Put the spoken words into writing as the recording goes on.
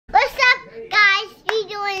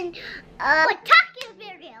talking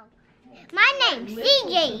video. My name's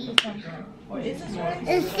CJ.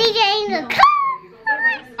 Is CJ in the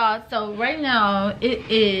car? So right now it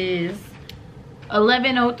is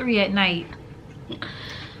 11:03 at night.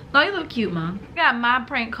 Oh, you look cute, Mom. I got my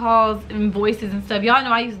prank calls and voices and stuff. Y'all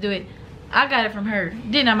know I used to do it. I got it from her,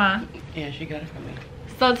 didn't I, Mom? Yeah, she got it from me.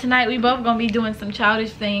 So tonight we both gonna be doing some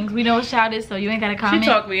childish things. We know it's childish, so you ain't gotta comment. She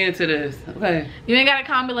talked me into this. Okay. You ain't gotta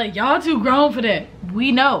comment like y'all too grown for that.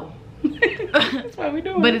 We know. That's why we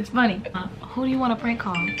doing But it. it's funny. Who do you want to prank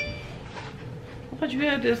call? I thought you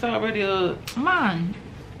had this already. Come on.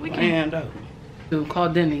 We can. Dude, call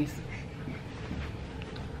Denny's.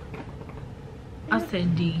 I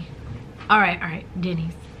said D. All right,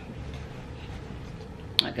 Denny's.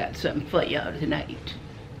 I got something for y'all tonight.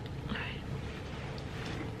 All right.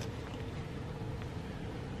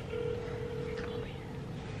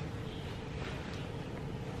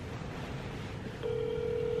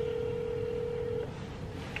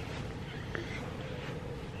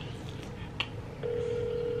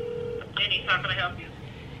 Denny's, how can I help you?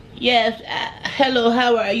 Yes. Hello.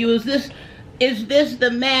 How are you? Is this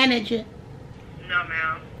the manager? No,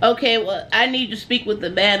 ma'am. Okay. Well, I need to speak with the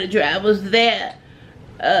manager. I was there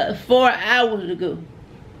 4 hours ago.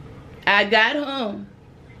 I got home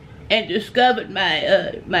and discovered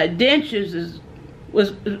my dentures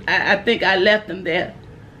I think I left them there.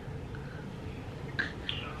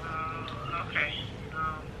 Okay.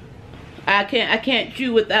 I can't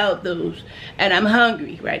chew without those, and I'm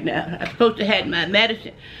hungry right now. I'm supposed to have my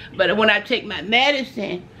medicine, but when I take my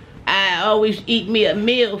medicine, I always eat me a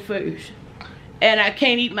meal first, and I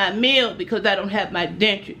can't eat my meal because I don't have my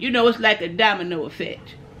denture. You know, it's like a domino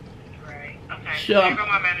effect. Right. Okay. So Here go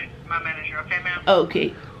my manager. Okay, ma'am.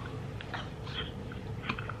 Okay.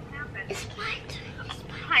 It's my turn.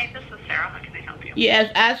 Hi, this is Sarah. How can I help you?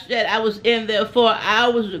 Yes, I said I was in there 4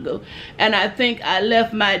 hours ago, and I think I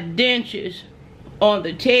left my dentures on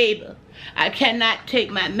the table. I cannot take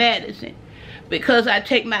my medicine because I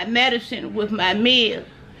take my medicine with my meal,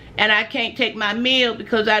 and I can't take my meal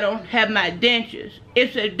because I don't have my dentures.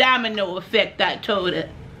 It's a domino effect, I told her.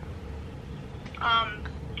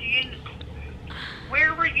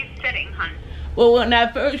 Where were you sitting, hon? Well, when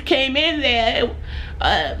I first came in there,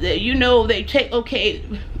 you know, they take, okay,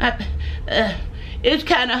 it's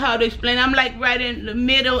kind of hard to explain. I'm like right in the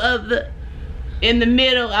middle of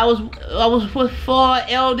I was with 4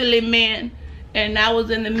 elderly men, and I was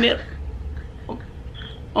in the middle.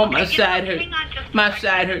 Oh, my side hurt. My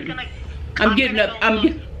side hurt. I'm getting up. I'm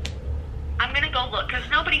gonna go look, cause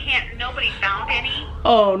nobody found any.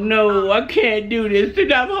 Oh no, I can't do this,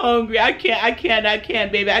 and I'm hungry. I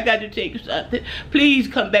can't, baby. I got to take something. Please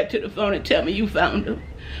come back to the phone and tell me you found them.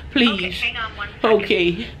 Please. Okay, hang on 1 second.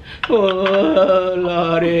 Okay. Oh,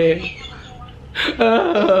 Lordy.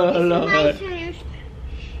 Oh, Lord. My turn.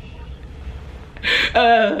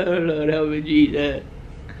 Oh, Lord, help me, Jesus.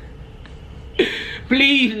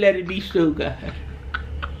 Please let it be so, God.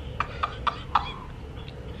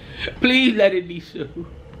 Please let it be so.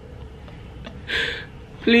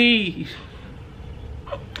 Please.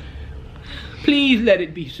 Please let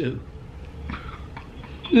it be so.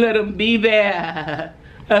 Let them be there.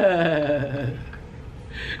 Let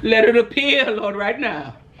it appear, Lord, right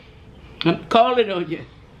now. I'm calling on you.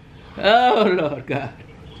 Oh, Lord God.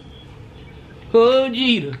 Oh,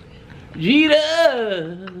 Jesus.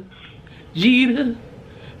 Jesus. Jesus.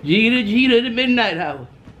 Jesus, Jesus, the midnight hour.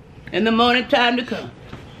 And the morning time to come.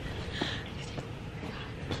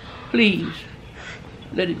 Please,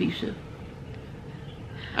 let it be so.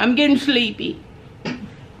 I'm getting sleepy.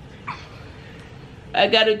 I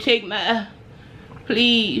gotta take my,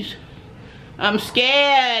 please. I'm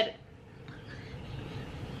scared.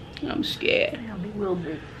 I'm scared. I'm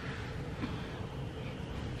bewildered.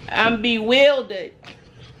 I'm bewildered.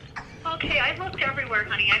 Okay, I looked everywhere,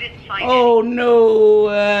 honey. I didn't find Oh no,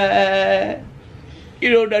 you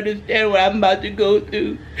don't understand what I'm about to go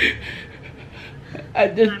through.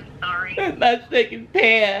 I'm sorry. My second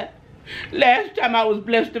pair. Last time I was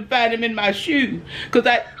blessed to find them in my shoe.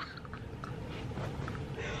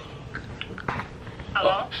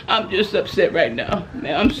 Hello? I'm just upset right now.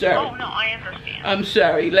 Man, I'm sorry. Oh, no, I understand. I'm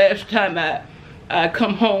sorry. Last time I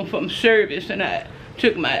come home from service and I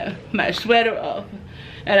took my sweater off.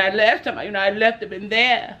 And last time I left them in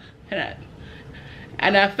there.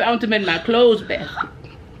 And I found them in my clothes basket.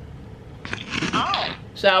 Oh.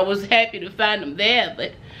 So I was happy to find them there,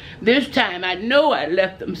 but this time I know I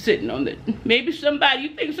left them sitting on maybe somebody, you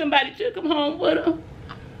think somebody took them home with them?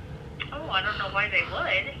 Oh, I don't know why they would.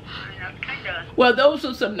 I mean, that's kind of... Well, those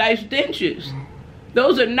are some nice dentures.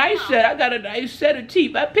 Those are nice set. I got a nice set of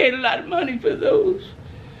teeth. I paid a lot of money for those.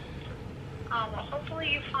 Oh, well, hopefully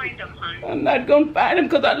you find them, hon. I'm not gonna find them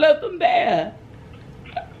because I left them there.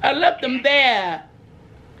 I left them there.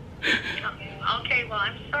 Okay, well,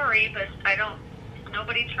 I'm sorry, but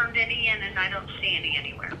nobody turned any in and I don't see any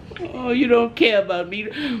anywhere. Oh, you don't care about me.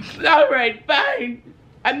 All right, fine.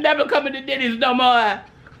 I'm never coming to Denny's no more.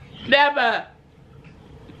 Never.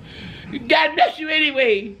 God bless you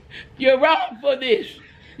anyway. You're wrong for this.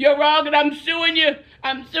 You're wrong and I'm suing you.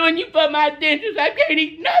 I'm suing you for my dentures. I can't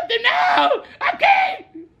eat nothing now. I can't.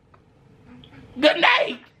 Good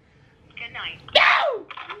night. Good night. No.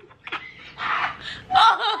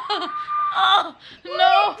 Oh,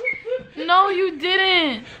 no. No, you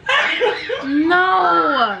didn't.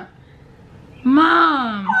 No.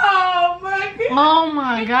 Mom. Oh my God. Oh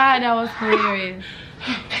my God, that was hilarious.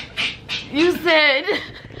 You said...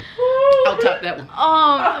 I'll top that one.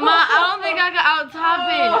 Oh, I don't think I can out-top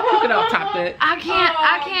it. You can out-top that. I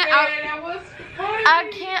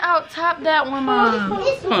can't out-top that one, Mom.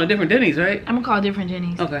 Oh, different Denny's, right? I'm gonna call different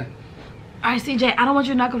Jenny's. Okay. All right, CJ, I don't want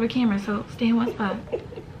you to knock over the camera, so stay in one spot.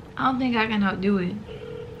 I don't think I can outdo it.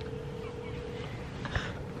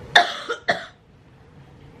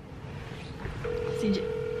 CJ,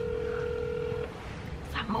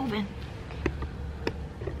 stop moving.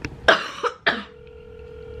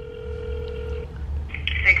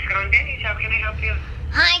 Thanks for calling Denny's. How can I help you?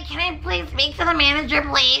 Hi, can I please speak to the manager,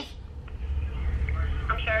 please?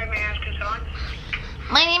 I'm sorry, may I ask who's on?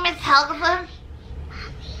 My name is Helga.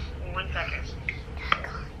 1 second.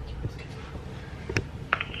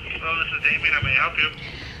 Hello, this is Damien. How may I help you?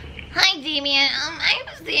 Hi, Damien. I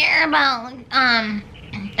was there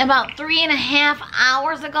about 3.5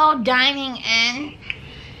 hours ago, dining in,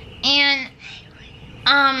 and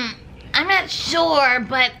I'm not sure,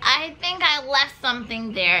 but I think I left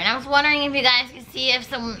something there, and I was wondering if you guys could see if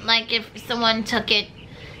someone took it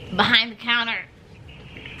behind the counter.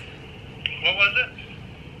 What was it?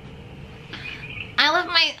 I left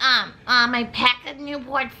my pack of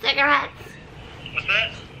Newport cigarettes. What's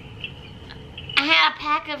that? I had a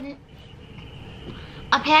pack of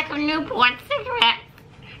Newport cigarettes.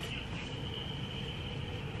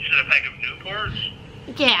 You said a pack of Newports?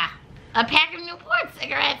 Yeah, a pack of Newport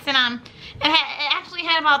cigarettes, and it actually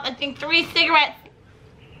had about, I think, 3 cigarettes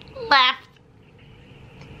left,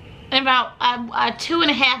 and about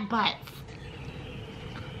 2.5 butts.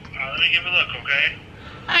 Let me give a look, okay?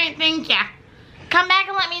 All right, thank ya. Come back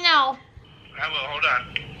and let me know. I will. Hold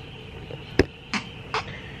on.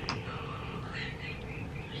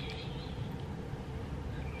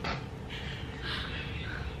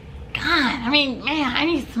 God, I mean, man, I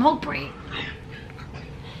need a smoke break. I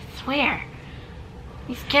swear.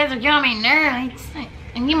 These kids are getting on my nerves.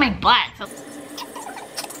 I need my butt. So.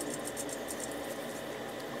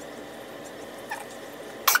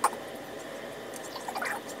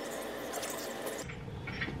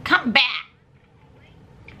 Come back.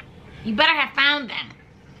 You better have found them.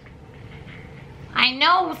 I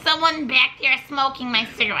know someone back there smoking my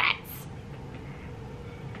cigarettes.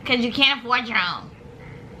 Because you can't afford your own.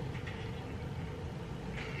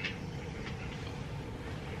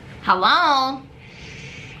 Hello?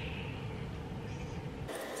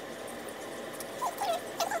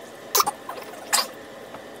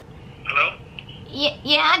 Hello?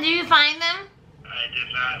 Yeah, did you find them? I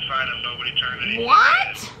did not find them. Nobody turned anything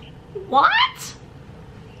What? What?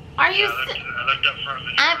 Are you? I looked up front of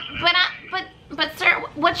the doors. But sir,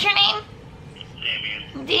 what's your name?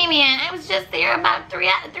 Damien. Damien. I was just there about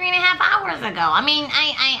 3.5 hours ago. I mean,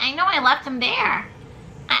 I know I left them there.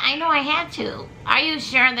 I know I had to. Are you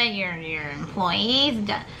sure that your employees?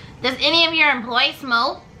 Does any of your employees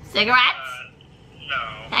smoke cigarettes? No.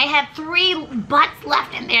 I had 3 butts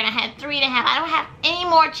left in there, and I had 3.5. I don't have any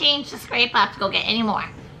more change to scrape up to go get any more.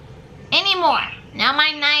 Any more. Now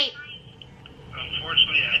my night.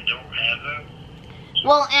 Unfortunately, I don't have them.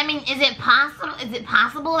 Well, I mean, is it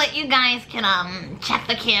possible that you guys can check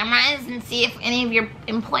the cameras and see if any of your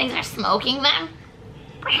employees are smoking them?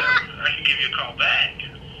 Perhaps. I can give you a call back.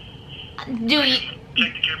 Do you?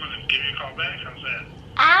 Check the cameras and give you a call back. How's that?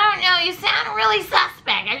 I don't know. You sound really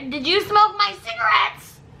suspect. Did you smoke my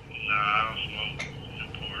cigarettes? No, I don't smoke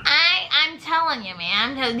Newport. I'm telling you,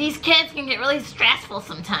 man. These kids can get really stressful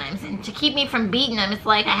sometimes, and to keep me from beating them, it's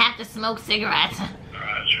like I have to smoke cigarettes. True that.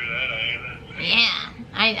 I hear that. Yeah,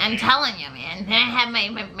 I'm telling you, man. Then I have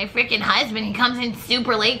my freaking husband. He comes in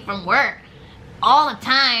super late from work all the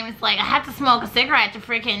time. It's like I have to smoke a cigarette to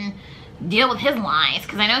freaking deal with his lies,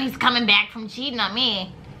 because I know he's coming back from cheating on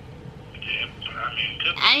me. Yeah, I mean,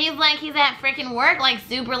 could be. And he's at freaking work like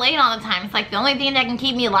super late all the time. It's like the only thing that can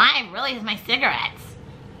keep me alive really is my cigarettes.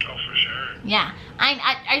 Oh, for sure. Yeah.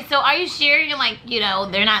 So are you sure you're like,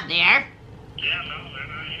 they're not there? Yeah, no, they're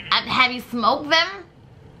not here. Have you smoked them?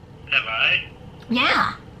 Have I?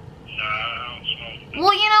 Yeah. No, I don't smoke.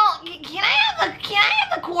 Well, you know, can I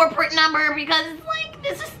have the corporate number, because it's like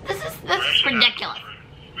this is ridiculous.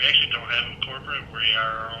 We actually don't have a corporate. We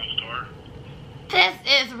are our own store. This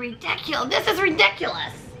is ridiculous. This is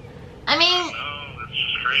ridiculous. I mean, No, that's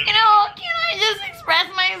just crazy. you know, can I just express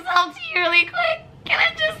myself to you really quick? Can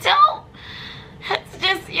I just tell? It's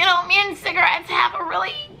just, you know, me and cigarettes have a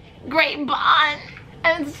really great bond.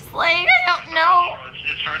 And it's just like, I don't know.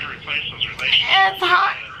 It's hard to replace those relationships. It's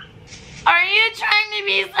hard. Are you trying to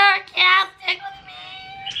be sarcastic with me?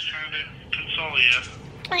 Just trying to console you.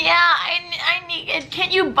 Yeah, I need it. Can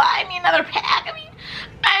you buy me another pack? I mean,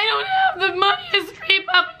 I don't have the money to scrape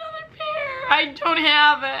up another pair. I don't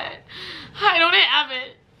have it. I don't have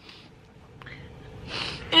it.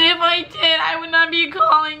 And if I did, I would not be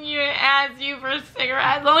calling you and ask you for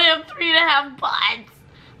cigarettes. I only have 3.5 butts.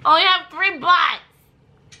 I only have 3 butts.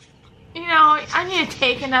 You know, I need to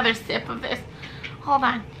take another sip of this. Hold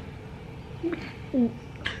on.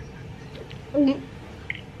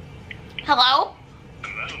 Hello?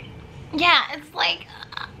 Hello? Yeah, it's like,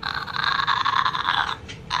 I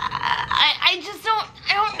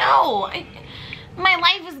don't know. My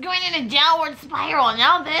life is going in a downward spiral, and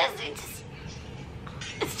now this,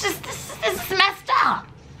 this is messed up.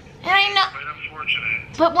 And I know, Quite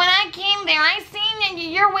unfortunate. but when I came there, I seen that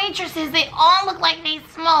your waitresses, they all look like they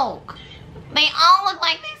smoke. They all look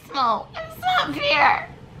like they smoke. It's not fair.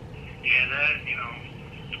 Yeah, that, you know.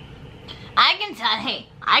 I can tell,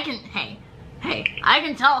 I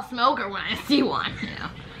can tell a smoker when I see one, you know.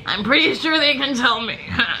 I'm pretty sure they can tell me.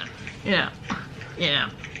 you know.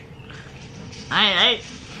 I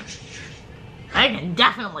can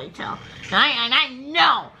definitely tell. And I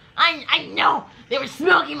know they were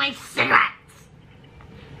smoking my cigarettes.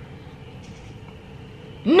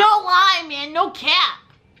 No lie, man, no cap.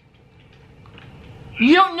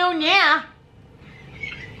 You don't know now.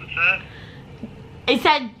 What's that?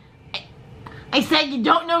 I said you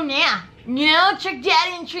don't know now. You know Trick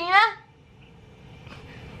Daddy and Trina?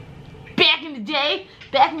 Back in the day,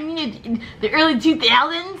 back in the early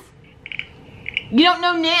 2000s. You don't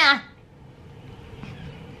know now.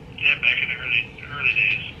 Yeah, back in the early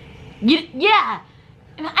days. Yeah.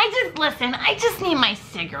 And I just need my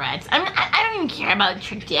cigarettes. I don't even care about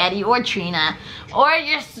Trick Daddy or Trina or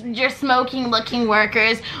your smoking looking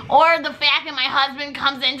workers or the fact that my husband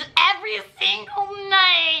comes in every single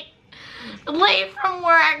night late from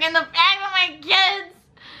work, and the fact that my kids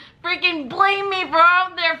freaking blame me for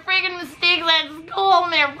all their freaking mistakes at school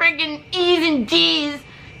and their freaking E's and D's,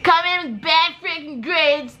 come in with bad freaking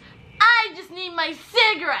grades. I just need my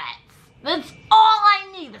cigarettes. That's all I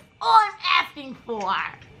need. That's all I'm asking for.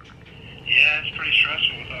 Yeah, it's pretty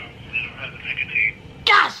stressful without, you don't have the nicotine.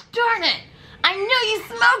 Gosh darn it. I know you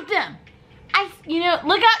smoked them.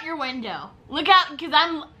 Look out your window. Look out, because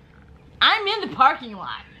I'm in the parking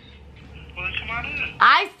lot. Well, then come on in.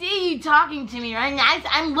 I see you talking to me right now.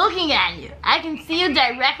 I'm looking at you. I can see you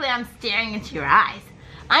directly. I'm staring into your eyes.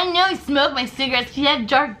 I know you smoke my cigarettes. You have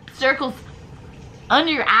dark circles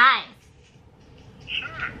under your eyes. Sure.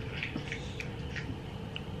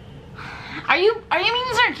 Are you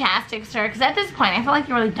being sarcastic, sir? Because at this point, I feel like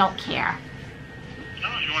you really don't care. No,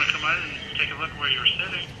 if you want to come in and take a look where you were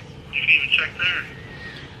sitting, you can even check there.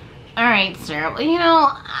 All right, sir. Well, you know,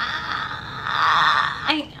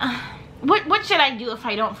 what should I do if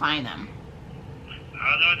I don't find them? The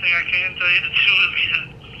only thing I can tell you to do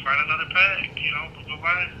is find another pack, you know,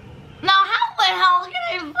 bye-bye. Now, how the hell can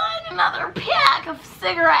I find another pack of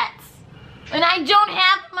cigarettes when I don't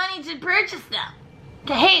have the money to purchase them?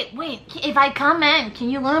 Hey, wait, if I come in, can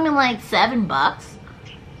you loan me like $7?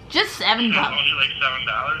 Just $7. Can I loan you like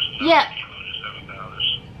 $7? No, Yeah. I can't loan you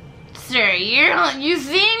 $7. Sir, you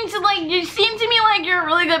seem to me like you're a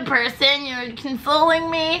really good person. You're consoling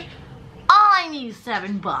me. All I need is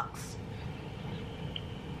 $7. You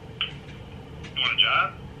want a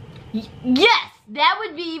job? Yes, that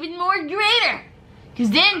would be even more greater. Cause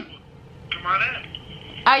then, Come on in.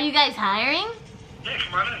 are you guys hiring? Yeah,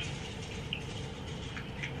 come on in.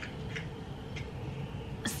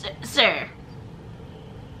 Sir.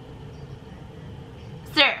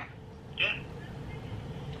 Yeah.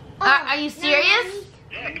 Are you serious?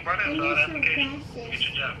 Yeah, come on in. Fill out an application. Get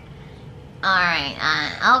your job. All right.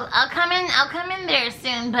 I'll come in. I'll come in there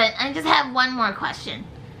soon. But I just have one more question.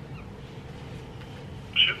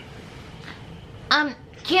 Shoot. Can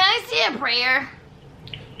I say a prayer?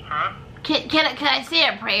 Huh? Can I say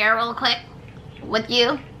a prayer real quick with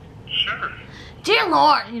you? Sure. Dear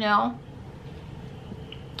Lord, you know,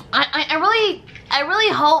 I really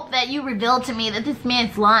hope that you reveal to me that this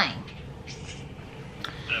man's lying.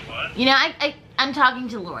 What? You know, I'm talking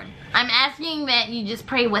to Lord. I'm asking that you just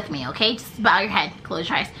pray with me, okay? Just bow your head, close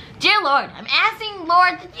your eyes. Dear Lord, I'm asking,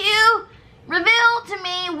 Lord, that you reveal to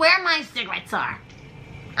me where my cigarettes are.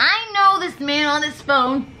 I know this man on this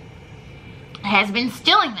phone has been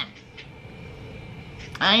stealing them.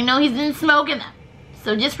 I know he's been smoking them.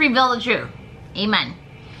 So just reveal the truth. Amen.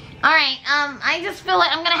 Alright, I just feel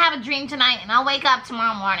like I'm gonna have a dream tonight, and I'll wake up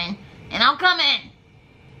tomorrow morning, and I'll come in.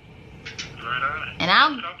 Right on. And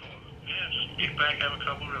I'll Yeah, just get back, have a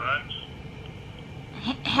couple, relax.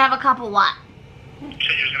 have a couple what? You said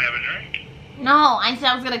you was gonna have a drink? No, I said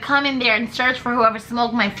I was gonna come in there and search for whoever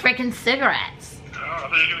smoked my freaking cigarettes. Oh, I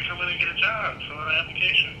thought you were gonna come in and get a job, fill out an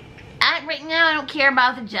application. Right now, I don't care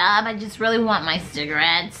about the job. I just really want my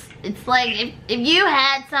cigarettes. It's like if you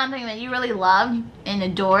had something that you really loved and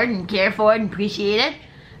adored and cared for and appreciated,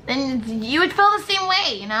 then you would feel the same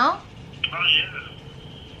way, you know? Oh, yeah.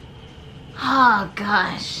 Oh,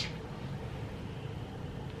 gosh.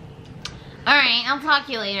 Alright, I'll talk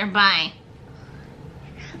to you later. Bye.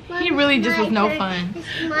 He really just was no fun.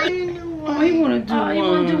 Oh, he wanna do one. You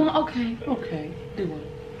wanna do one? Okay. Okay, do one.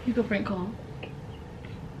 You can prank call.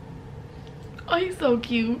 Oh, he's so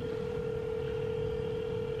cute.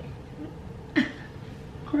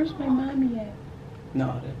 Where's my mommy at?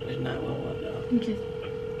 No, that's not what I want. No. Okay.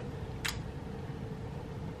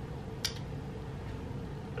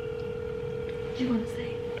 What you want to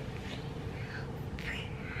say?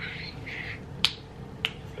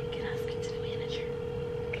 Can I speak to the manager?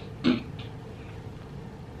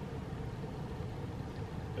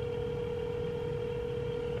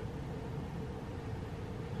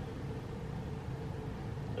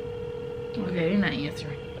 Okay, they're not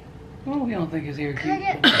answering. Oh, we don't think it's here. Cut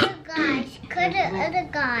it, other guys. Cut it, other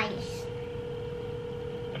guys.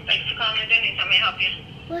 Thanks for calling Denny's. How may I help you?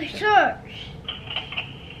 What's yours?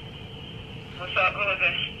 What's up? Who is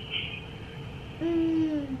this?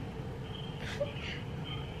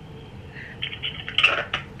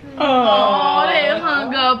 Oh, they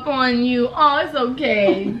hung up on you. Oh, it's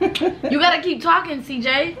okay. You gotta keep talking,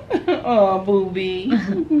 CJ. Oh, booby.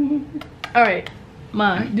 All right,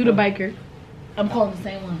 Ma, do the biker. I'm calling the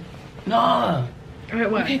same one. Nah. All right,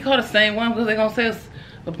 We what? can't call the same one because they're gonna say it's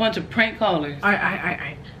a bunch of prank callers. All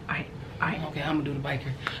right. Okay, I'm gonna do the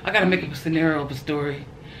biker. I gotta make up a scenario of a story.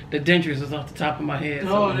 The dentures is off the top of my head.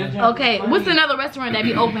 No, so Okay, what's another restaurant that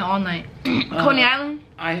be open all night? Coney Island?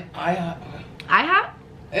 IHOP. IHOP?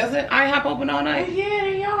 Is it IHOP open all night? Yeah,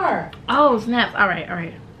 they are. Oh, snaps. All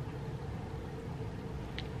right.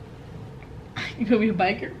 You gonna be a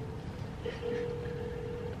biker?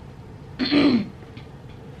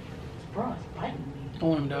 Bro, it's biting me. I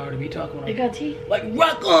want him to already be talking They got teeth? like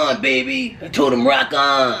rock on, baby. I told him rock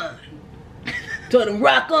on. Told him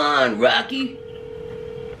rock on, Rocky.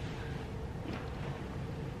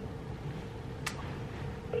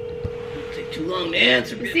 Take too long to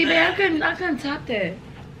answer. See, man, I couldn't top that.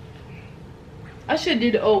 I should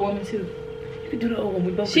do the old woman too. You can do the old one.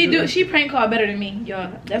 We both. She prank call better than me,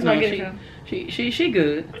 y'all. That's where I get it from. She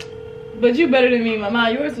good. But you better than me,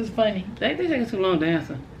 Mama. Yours was funny. They taking too long to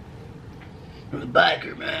answer. I'm the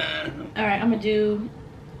biker, man. All right, I'm gonna do.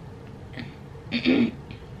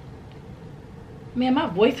 Man, my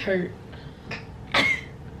voice hurt.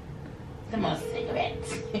 Some more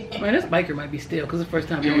cigarettes. Man, this biker might be still because it's the first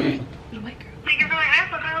time doing it. Little white girl. Thank you for calling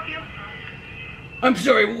Apple. Can I help you? I'm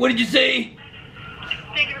sorry. What did you say?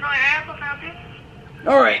 Thank you for calling Apple. Can I help you?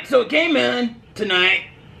 All right, so it came in tonight.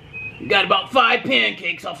 We got about 5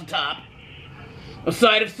 pancakes off the top, a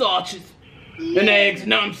side of sausages, and eggs, and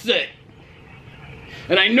now I'm sick.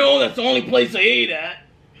 And I know that's the only place I ate at.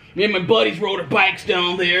 Me and my buddies rode our bikes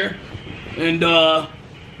down there, and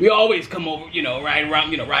we always come over, ride around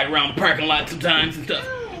the parking lot sometimes and stuff.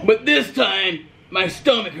 But this time, my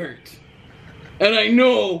stomach hurts, and I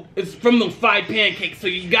know it's from those 5 pancakes. So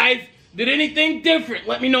you guys did anything different?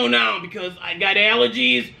 Let me know now because I got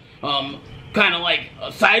allergies, kind of like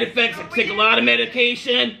side effects. I take a lot of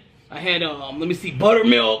medication. I had let me see,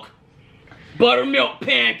 buttermilk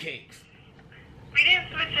pancakes. We didn't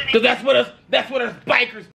switch any. Cause that's what us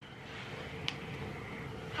bikers.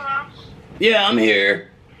 Hello? Yeah, I'm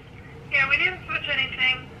here. Yeah, we didn't switch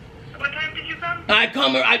anything. What time did you come? I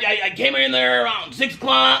came in there around 6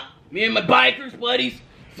 o'clock. Me and my bikers buddies.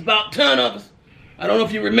 It's about 10 of us. I don't know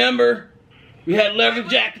if you remember. We had leather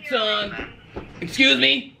jackets on. Excuse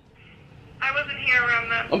me? I wasn't here around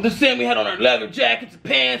then. I'm just saying we had on our leather jackets and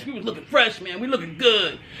pants. We was looking fresh, man. We looking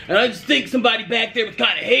good. And I just think somebody back there was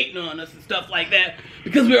kind of hating on us and stuff like that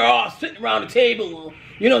because we were all sitting around the table,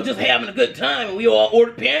 just having a good time, and we all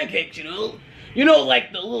ordered pancakes,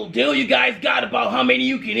 like the little deal you guys got about how many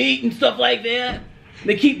you can eat and stuff like that.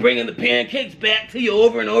 They keep bringing the pancakes back to you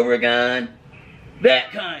over and over again.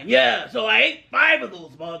 That kind, yeah. So I ate 5 of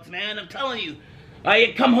those bugs, man. I'm telling you.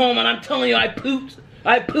 I come home and I'm telling you I pooped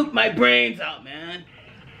my brains out, man.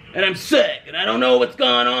 And I'm sick, and I don't know what's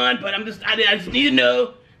going on, but I just need to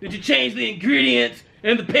know that you changed the ingredients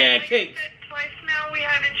in the pancakes. Twice now, we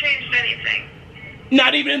haven't changed anything.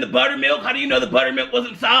 Not even in the buttermilk? How do you know the buttermilk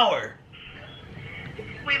wasn't sour?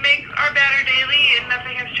 We make our batter daily and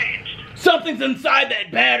nothing has changed. Something's inside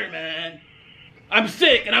that batter, man. I'm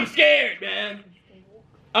sick and I'm scared, man.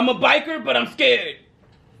 I'm a biker, but I'm scared.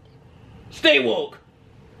 Stay woke.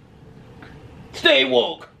 Stay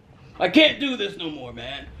woke. I can't do this no more,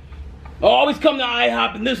 man. I always come to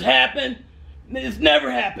IHOP and this happened. It's never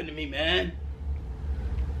happened to me, man.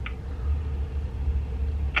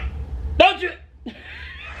 Don't you?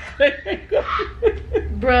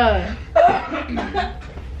 Bruh.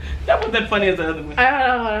 That wasn't that funny as the other one. Hold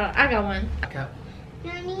on. I got one.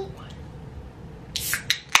 Nanny.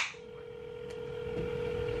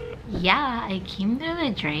 Yeah, I came through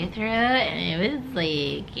the drive-thru and it was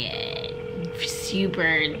like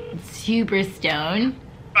super stoned.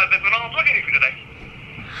 That's what I'm looking for today.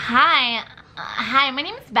 Hi, my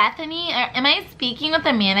name is Bethany. Am I speaking with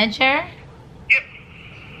the manager? Yep.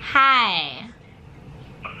 Hi.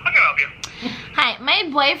 How can I help you? Hi, my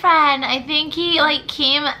boyfriend, I think he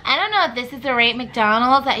came, I don't know if this is the right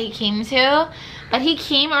McDonald's that he came to, but he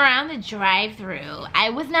came around the drive-thru. I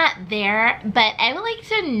was not there, but I would like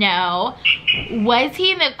to know, was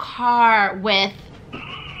he in the car with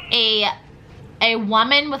a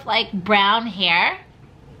woman with like brown hair?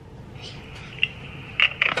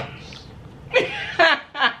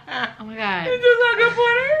 Oh my god. Is this like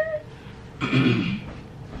a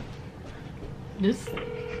This.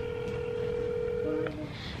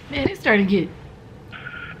 Man, it started to get.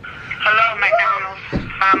 Hello, McDonald's.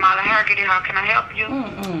 $5 Hargitty. How can I help you?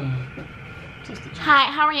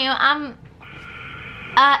 Hi, how are you?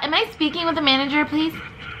 Am I speaking with the manager, please?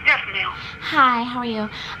 Yes, ma'am. Hi, how are you?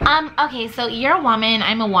 Okay, so you're a woman,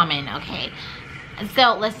 I'm a woman, okay.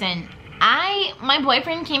 So listen, my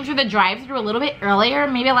boyfriend came through the drive-thru a little bit earlier,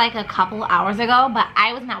 maybe like a couple hours ago, but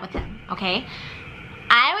I was not with him, okay?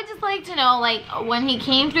 I would just like to know, like, when he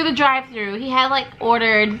came through the drive-thru, he had like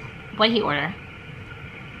ordered, what did he order?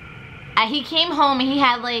 He came home and he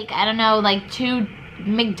had like, I don't know, like 2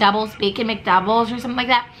 McDoubles, bacon McDoubles or something like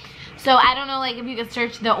that. So I don't know like if you could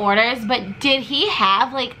search the orders, but did he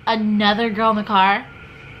have like another girl in the car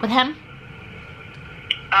with him?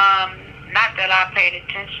 Not that I paid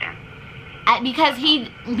attention.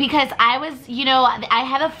 Because I was, you know, I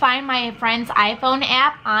had to find my friend's iPhone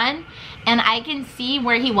app on, and I can see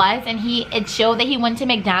where he was, and it showed that he went to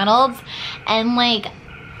McDonald's, and like,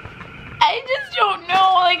 I just don't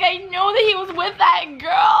know, like, I know that he was with that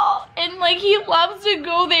girl, and like, he loves to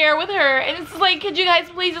go there with her, and it's like, could you guys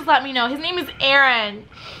please just let me know? His name is Aaron.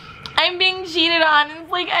 I'm being cheated on, and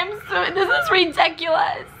it's like, this is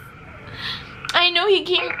ridiculous. I know he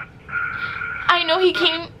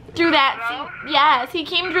came through that. Yes, he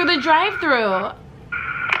came through the drive-thru.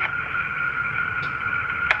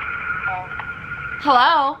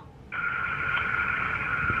 Hello?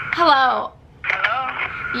 Hello?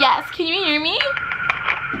 Hello? Yes, can you hear me?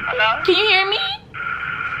 Hello? Can you hear me?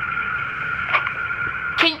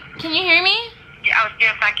 Can you hear me?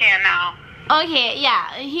 Yes, I can now. Okay,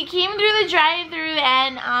 yeah. He came through the drive-thru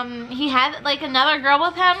and he had like another girl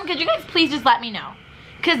with him. Could you guys please just let me know?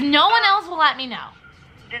 Because no one else will let me know.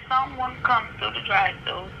 Did someone come through the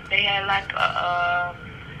drive-thru? They had like a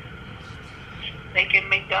bacon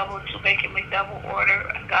McDouble, 2 bacon McDouble order,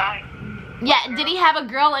 a guy. Yeah, did he have a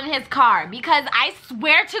girl in his car? Because I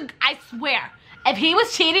swear, if he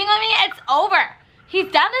was cheating on me, it's over. He's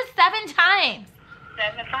done this 7 times.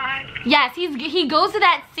 7 times? Yes, he goes to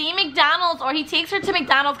that same McDonald's, or he takes her to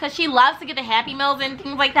McDonald's because she loves to get the Happy Meals and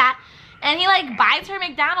things like that. And he like buys her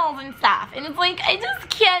McDonald's and stuff. And it's like, I just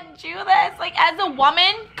can't do this. Like, as a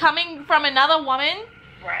woman coming from another woman.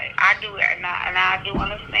 Right, I do it, and I do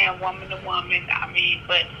understand woman to woman. I mean,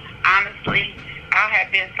 but honestly, I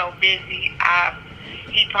have been so busy.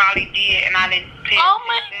 He probably did, and I didn't pay attention. Oh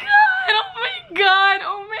my god.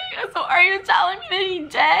 So are you telling me that he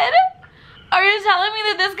did? Are you telling me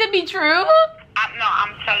that this could be true? No,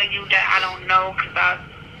 I'm telling you that I don't know, because I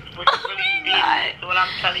was really busy. So what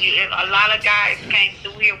I'm telling you is a lot of guys came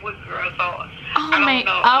through here with girls, so I don't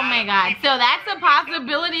know. Oh my god. So that's a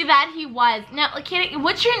possibility that he was. Now,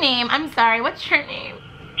 what's your name? I'm sorry, what's your name?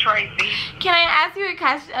 Tracy. Can I ask you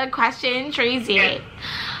a question, Tracy? Yes.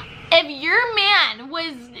 If your man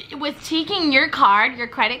was taking your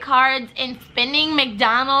credit cards, and spending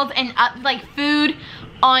McDonald's and like food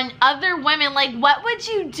on other women, like what would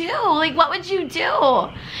you do? Like what would you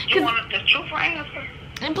do? You want the truthful answer?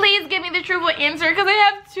 And please give me the truthful answer because I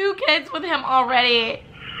have 2 kids with him already.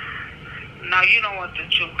 No, you don't want the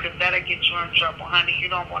truth because that'll get you in trouble, honey. You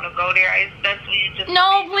don't want to go there. It's best for you just.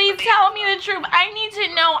 No, please tell me the truth. I need to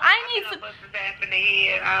know. I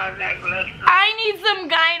need some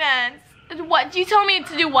guidance. What? You told me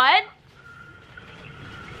to do what?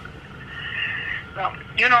 So,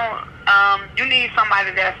 you need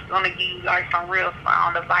somebody that's gonna give you like some real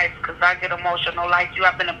sound advice because I get emotional like you.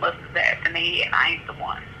 I've been a busted ass in the head and I ain't the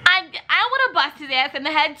one. I would have busted his ass in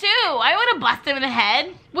the head too. I would have busted him in the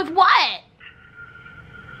head. With what?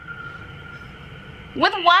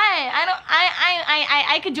 With what?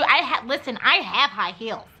 I could do. Listen, I have high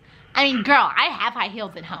heels. I mean, girl, I have high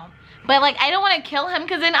heels at home. But like, I don't want to kill him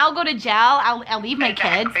because then I'll go to jail. I'll leave my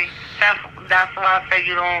kids. That's why I say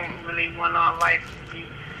you don't really want to like.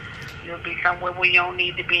 You'll be somewhere where you don't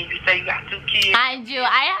need to be. You say you got 2 kids. I do.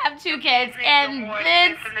 I have 2 kids, and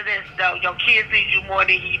listen to this though. Your kids need you more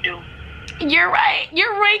than you do. You're right.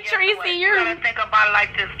 You're right, Tracy. You gotta think about it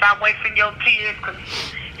like this. Stop wasting your kids, because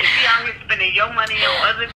if you out here spending your money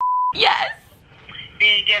on other yes.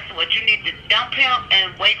 Then guess what? You need to dump him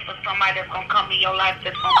and wait for somebody that's gonna come in your life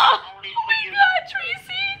that's gonna come only for you. God, Tracy,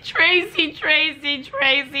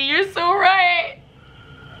 you're so right.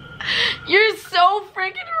 You're so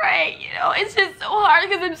freaking right. You know, it's just so hard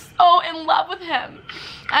because I'm so in love with him.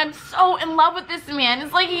 I'm so in love with this man.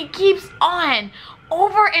 It's like he keeps on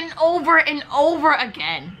over and over and over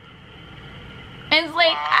again. And it's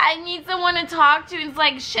like, I need someone to talk to. It's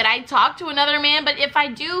like, should I talk to another man? But if I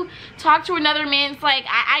do talk to another man, it's like,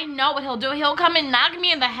 I know what he'll do. He'll come and knock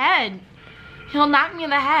me in the head. He'll knock me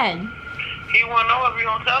in the head. He won't know if you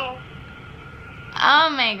don't tell him. Oh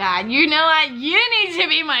my God, you know what? You need to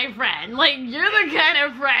be my friend. Like, you're the kind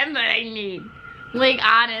of friend that I need. Like,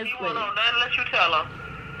 honestly. He won't know nothing unless you tell him.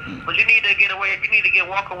 But you need to get away. You need to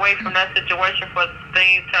walk away from that situation for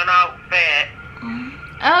things turn out bad.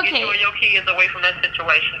 Okay. Get you and your kids away from that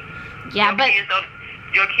situation. Yeah,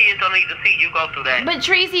 your kids don't need to see you go through that. But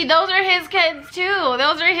Tracy, those are his kids too.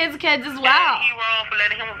 Those are his kids as well. And he wrong for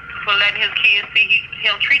letting his kids see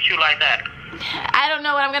him treat you like that. I don't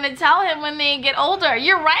know what I'm gonna tell him when they get older.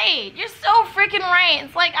 You're right. You're so freaking right.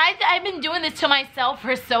 It's like I've been doing this to myself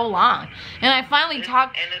for so long, and I finally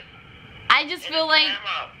talked. I just feel like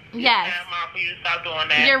yes. It's time out for you to stop doing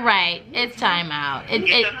that. You're right. It's time out. Get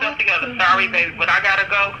yourself together. Sorry, baby, but I gotta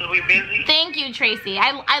go because we're busy. Thank you, Tracy.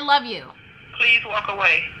 I love you. Please walk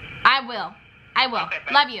away. I will. Okay,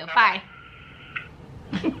 love you. Bye.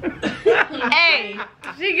 Hey,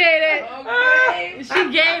 she gave it. Okay. She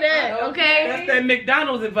gave it. Okay. That's that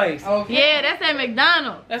McDonald's advice. Okay. Yeah, that's that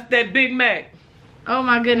McDonald's. That's that Big Mac. Oh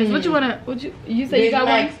my goodness. What you wanna? You say you got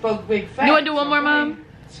one? Spoke big facts, You wanna do one more, Mom?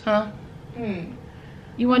 Huh?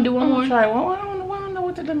 You wanna do one more? Try one. I don't know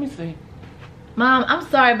what to let me see. Mom, I'm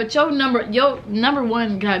sorry, but your number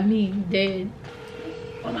 1 got me dead.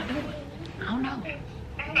 What am I doing? I don't know. I'm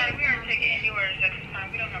sorry, we aren't taking any orders at this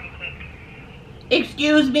time. We don't have a cook.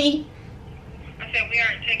 Excuse me? I said we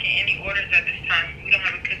aren't taking any orders at this time. We don't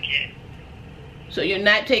have a cook yet. So you're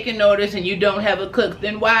not taking orders and you don't have a cook.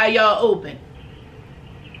 Then why are y'all open?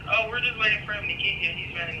 Oh, we're just waiting for him to get here.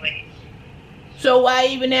 He's running late. So why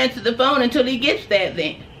even answer the phone until he gets there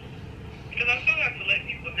then? Because I still have to let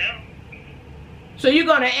people know. So you're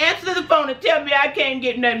gonna answer the phone and tell me I can't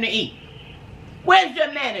get nothing to eat? Where's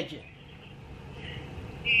your manager?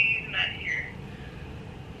 He's not here.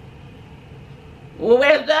 Well,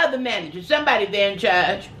 where's the other manager? Somebody there in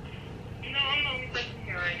charge. No, I'm the only person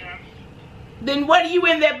here right now. Then what are you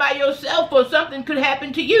in there by yourself or something could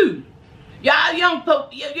happen to you? Y'all young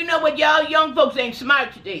folks, you know what, y'all young folks ain't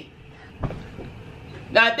smart today.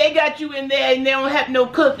 Now if they got you in there and they don't have no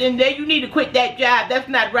cook in there, you need to quit that job. That's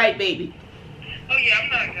not right, baby. Oh yeah, I'm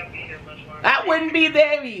not gonna be here much longer. I wouldn't be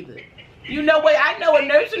there either. You know what, I know a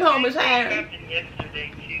nursing home is hiring.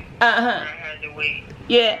 Yesterday too. Uh-huh. I had to wait.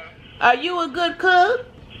 Yeah. Are you a good cook?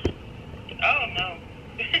 Oh no.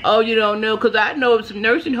 Oh, you don't know? Because I know some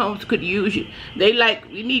nursing homes could use you.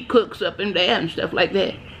 We need cooks up in there and stuff like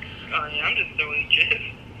that. Oh yeah, I'm just a waitress.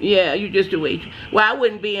 Yeah, you just a waitress. Well, I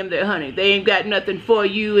wouldn't be in there, honey. They ain't got nothing for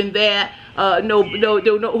you in there. No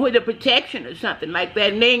hood of protection or something like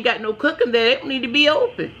that. And they ain't got no cooking there. They don't need to be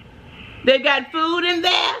open. They got food in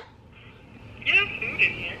there? Yeah, food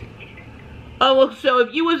in here. Oh, well, so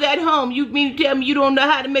if you was at home, you mean to tell me you don't know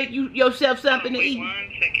how to make yourself something to Wait eat? 1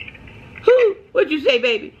 second. Who? What'd you say,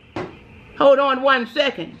 baby? Hold on 1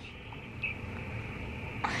 second.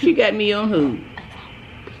 She got me on hold.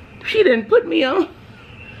 She didn't put me on.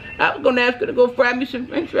 I was going to ask her to go fry me some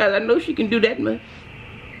french fries. I know she can do that much.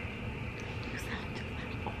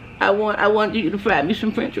 I want you to fry me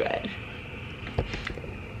some French fries.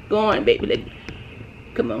 Go on, baby.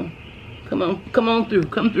 Come on. Come on. Come on through.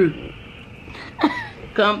 Come through.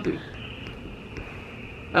 Come through.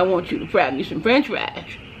 I want you to fry me some French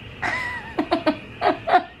fries.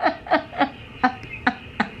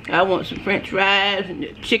 I want some French fries and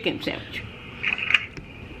a chicken sandwich.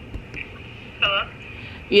 Hello?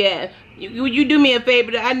 Yeah. Would you do me a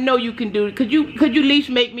favor that I know you can do? Could you at least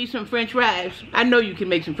make me some French fries? I know you can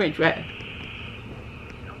make some French fries.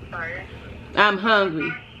 I'm sorry. I'm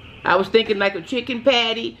hungry. I was thinking like a chicken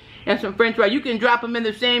patty and some French fries. You can drop them in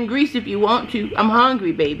the same grease if you want to. I'm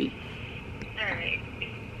hungry, baby. Alright.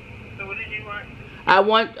 So what did you want? I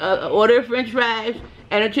want an order of French fries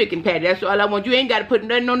and a chicken patty. That's all I want. You ain't got to put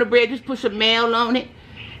nothing on the bread. Just put some mayo on it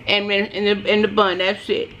and in the bun. That's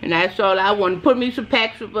it. And that's all I want. Put me some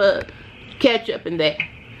packs of ketchup in there.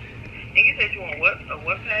 And you said you want what? A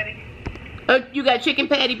what patty? You got chicken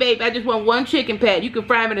patty, babe. I just want one chicken patty. You can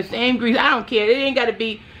fry them in the same grease. I don't care. It ain't gotta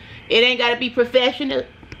be professional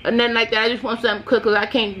or nothing like that. I just want something cooked because I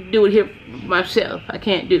can't do it here myself. I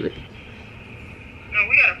can't do it. No,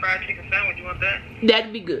 we got a fried chicken sandwich. You want that?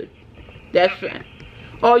 That'd be good. That's fine.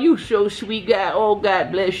 Oh, you so sweet, guy. Oh,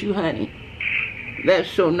 God bless you, honey. That's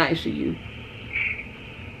so nice of you.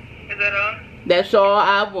 Is that all? That's all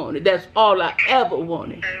I wanted. That's all I ever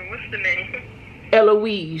wanted. And what's the name?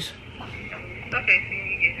 Eloise. Okay, see when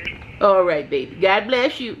you get here. All right, baby. God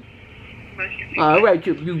bless you. Bless you. All right,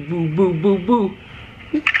 you boo, boo, boo, boo.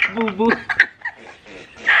 Boo, boo.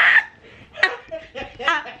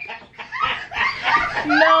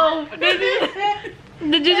 No.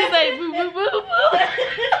 Did you just say boo, boo, boo, boo?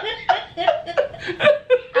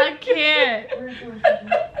 I can't.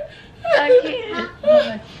 I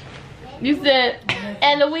can't. You said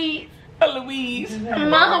Eloise. Eloise.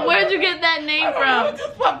 Mom, where'd you get that name from? It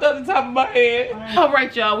just popped up the top of my head. All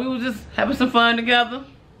right, y'all. We was just having some fun together.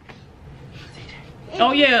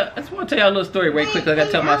 Oh yeah, I just want to tell y'all a little story right quick. I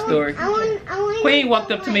gotta tell my story. Queen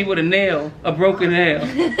walked up to me with a nail, a broken nail, I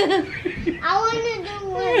want to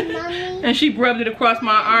do it, Mommy. and she rubbed it across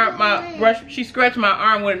my arm. She scratched my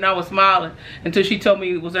arm with it, and I was smiling until she told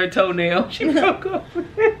me it was her toenail. She broke off.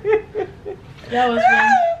 That was fun.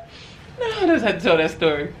 I just had to tell that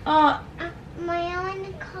story. My I want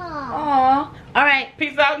to call. Aw. All right.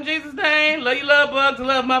 Peace out in Jesus' name. Love you, love bugs, and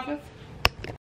love muffins.